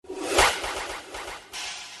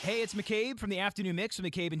Hey, it's McCabe from the Afternoon Mix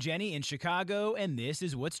with McCabe and Jenny in Chicago, and this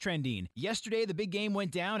is what's trending. Yesterday, the big game went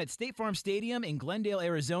down at State Farm Stadium in Glendale,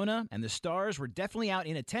 Arizona, and the stars were definitely out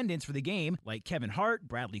in attendance for the game, like Kevin Hart,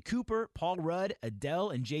 Bradley Cooper, Paul Rudd, Adele,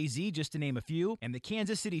 and Jay-Z, just to name a few. And the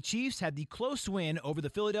Kansas City Chiefs had the close win over the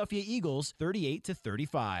Philadelphia Eagles,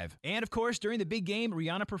 38-35. And of course, during the big game,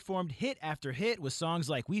 Rihanna performed hit after hit with songs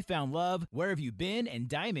like We Found Love, Where Have You Been, and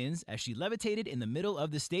Diamonds as she levitated in the middle of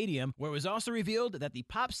the stadium, where it was also revealed that the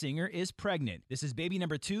pop singer is pregnant. This is baby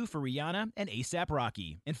number 2 for Rihanna and A$AP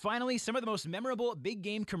Rocky. And finally, some of the most memorable big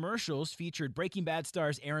game commercials featured Breaking Bad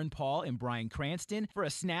stars Aaron Paul and Bryan Cranston for a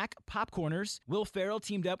snack, Popcorners. Will Ferrell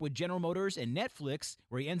teamed up with General Motors and Netflix,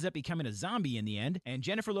 where he ends up becoming a zombie in the end. And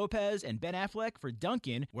Jennifer Lopez and Ben Affleck for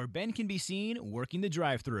Dunkin', where Ben can be seen working the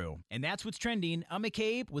drive-thru. And that's what's trending. I'm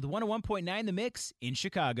McCabe with 101.9 The Mix in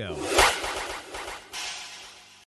Chicago.